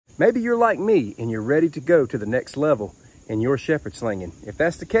Maybe you're like me and you're ready to go to the next level in your shepherd slinging. If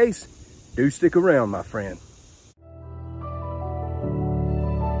that's the case, do stick around, my friend.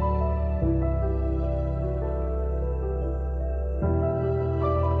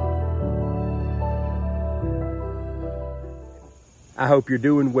 I hope you're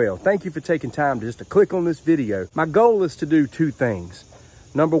doing well. Thank you for taking time just to click on this video. My goal is to do two things.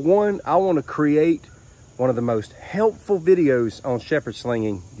 Number one, I want to create one of the most helpful videos on shepherd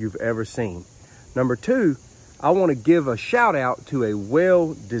slinging you've ever seen. Number two, I want to give a shout out to a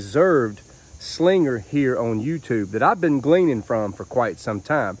well-deserved slinger here on YouTube that I've been gleaning from for quite some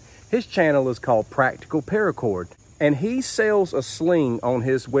time. His channel is called Practical Paracord, and he sells a sling on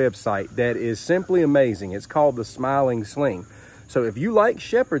his website that is simply amazing. It's called the Sling. So if you like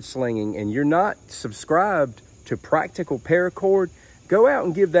shepherd slinging and you're not subscribed to Practical Paracord, go out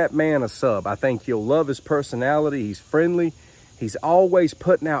and give that man a sub. I think you'll love his personality. He's friendly. He's always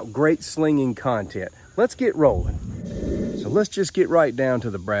putting out great slinging content. Let's get rolling. So let's just get right down to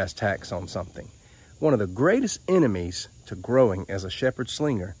the brass tacks on something. One of the greatest enemies to growing as a shepherd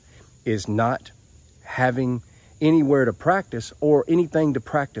slinger is not having anywhere to practice or anything to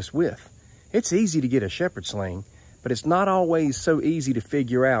practice with. It's easy to get a shepherd sling, but it's not always so easy to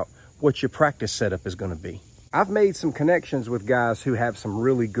figure out what your practice setup is going to be. I've made some connections with guys who have some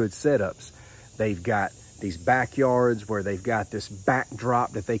really good setups. They've got these backyards where they've got this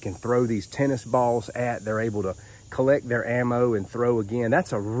backdrop that they can throw these tennis balls at. They're able to collect their ammo and throw again.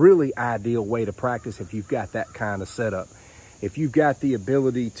 That's a really ideal way to practice if you've got that kind of setup. If you've got the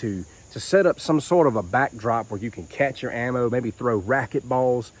ability to set up some sort of a backdrop where you can catch your ammo, maybe throw racket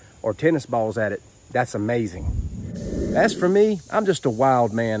balls or tennis balls at it, that's amazing. As for me, I'm just a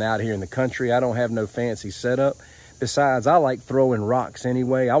wild man out here in the country. I don't have no fancy setup. Besides, I like throwing rocks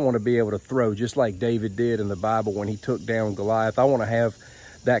anyway. I want to be able to throw just like David did in the Bible when he took down Goliath. I want to have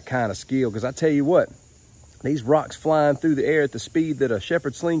that kind of skill, because I tell you what, these rocks flying through the air at the speed that a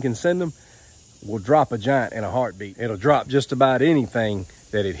shepherd sling can send them will drop a giant in a heartbeat. It'll drop just about anything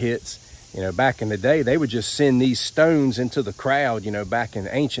that it hits. You know, back in the day, they would just send these stones into the crowd, you know, back in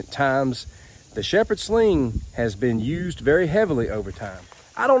ancient times. The shepherd sling has been used very heavily over time.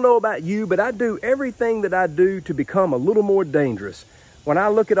 I don't know about you, but I do everything that I do to become a little more dangerous. When I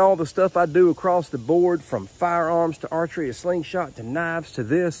look at all the stuff I do across the board, from firearms to archery to slingshot to knives to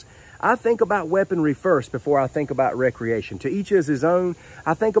this, I think about weaponry first before I think about recreation. To each is his own.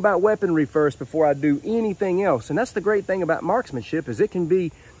 I think about weaponry first before I do anything else. And that's the great thing about marksmanship, is it can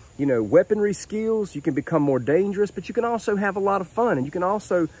be, you know, weaponry skills. You can become more dangerous, but you can also have a lot of fun, and you can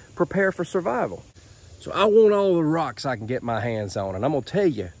also prepare for survival. So I want all the rocks I can get my hands on, and I'm gonna tell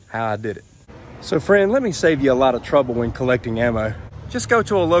you how I did it. So friend, let me save you a lot of trouble when collecting ammo. Just go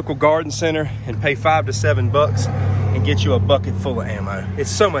to a local garden center and pay $5 to $7 and get you a bucket full of ammo. It's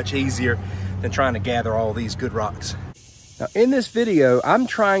so much easier than trying to gather all these good rocks. Now in this video, I'm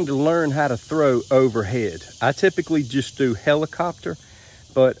trying to learn how to throw overhead. I typically just do helicopter,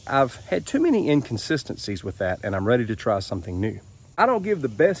 but I've had too many inconsistencies with that, and I'm ready to try something new. I don't give the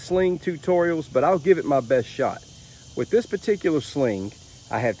best sling tutorials, but I'll give it my best shot. With this particular sling,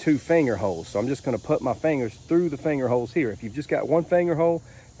 I have 2 finger holes, so I'm just gonna put my fingers through the finger holes here. If you've just got 1 finger hole,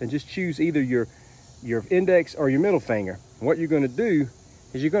 then just choose either your index or your middle finger. And what you're gonna do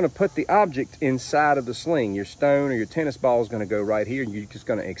is you're gonna put the object inside of the sling. Your stone or your tennis ball is gonna go right here, and you're just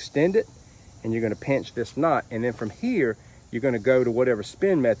gonna extend it, and you're gonna pinch this knot, and then from here, you're gonna go to whatever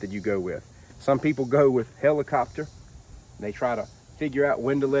spin method you go with. Some people go with helicopter. They try to figure out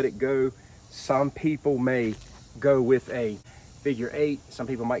when to let it go. Some people may go with a figure 8. Some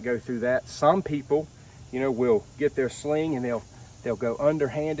people might go through that. Some people, you know, will get their sling and they'll go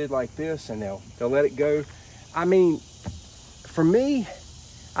underhanded like this, and they'll let it go. I mean, for me,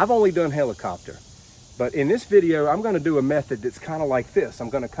 I've only done helicopter, but in this video, I'm gonna do a method that's kind of like this. I'm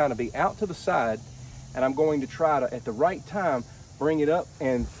gonna kind of be out to the side, and I'm going to try to, at the right time, bring it up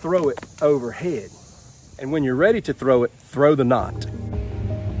and throw it overhead. And when you're ready to throw it, throw the knot.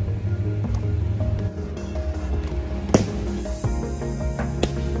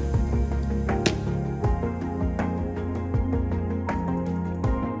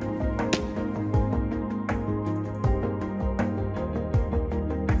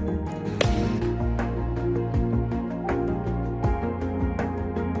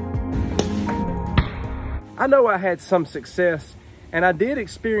 I know I had some success, and I did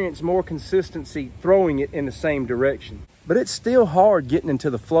experience more consistency throwing it in the same direction, but it's still hard getting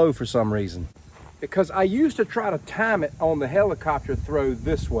into the flow for some reason, because I used to try to time it on the helicopter throw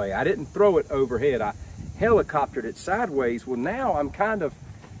this way. I didn't throw it overhead. I helicoptered it sideways. Well, now I'm kind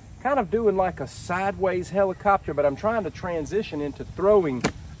of doing like a sideways helicopter, but I'm trying to transition into throwing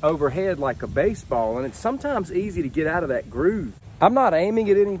overhead like a baseball, and it's sometimes easy to get out of that groove. I'm not aiming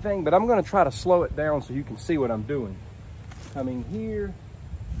at anything, but I'm gonna try to slow it down so you can see what I'm doing. Coming here,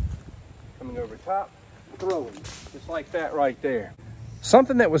 coming over top, throwing, just like that right there.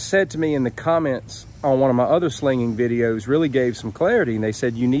 Something that was said to me in the comments on one of my other slinging videos really gave some clarity, and they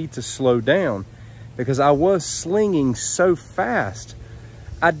said you need to slow down because I was slinging so fast.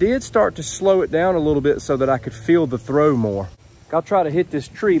 I did start to slow it down a little bit so that I could feel the throw more. I'll try to hit this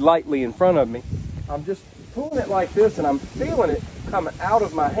tree lightly in front of me. I'm just pulling it like this and I'm feeling it coming out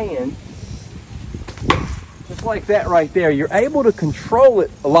of my hand. Just like that right there. You're able to control it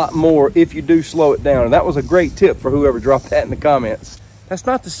a lot more if you do slow it down. And that was a great tip for whoever dropped that in the comments. That's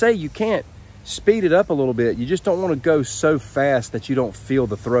not to say you can't speed it up a little bit. You just don't want to go so fast that you don't feel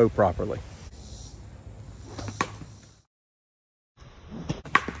the throw properly.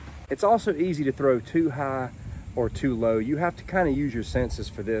 It's also easy to throw too high or too low. You have to kind of use your senses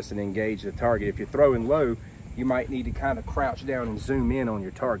for this and engage the target. If you're throwing low, you might need to kind of crouch down and zoom in on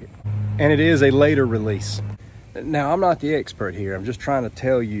your target. And it is a later release. Now, I'm not the expert here. I'm just trying to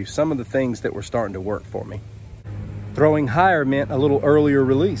tell you some of the things that were starting to work for me. Throwing higher meant a little earlier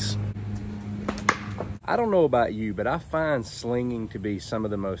release. I don't know about you, but I find slinging to be some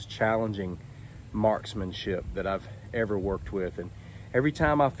of the most challenging marksmanship that I've ever worked with. And every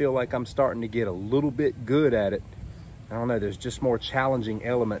time I feel like I'm starting to get a little bit good at it, I don't know, there's just more challenging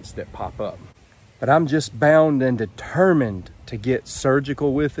elements that pop up. But I'm just bound and determined to get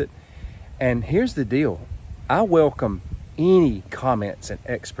surgical with it. And here's the deal. I welcome any comments and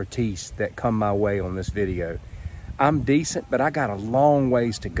expertise that come my way on this video. I'm decent, but I got a long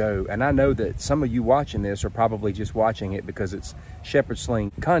ways to go. And I know that some of you watching this are probably just watching it because it's Shepherd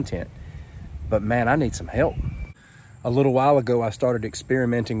Sling content. But man, I need some help. A little while ago, I started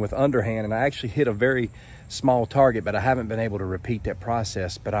experimenting with underhand, and I actually hit a very small target, but I haven't been able to repeat that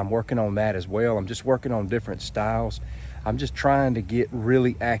process. But I'm working on that as well. I'm just working on different styles. I'm just trying to get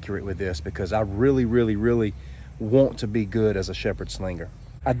really accurate with this because I really want to be good as a shepherd slinger.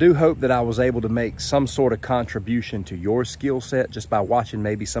 I do hope that I was able to make some sort of contribution to your skill set just by watching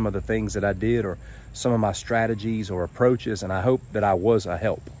maybe some of the things that I did or some of my strategies or approaches, and I hope that I was a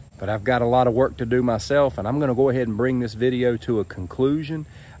help. But I've got a lot of work to do myself, and I'm gonna go ahead and bring this video to a conclusion.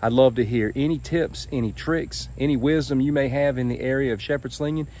 I'd love to hear any tips, any tricks, any wisdom you may have in the area of shepherd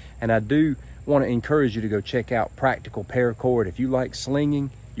slinging. And I do wanna encourage you to go check out Practical Paracord. If you like slinging,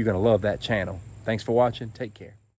 you're gonna love that channel. Thanks for watching, take care.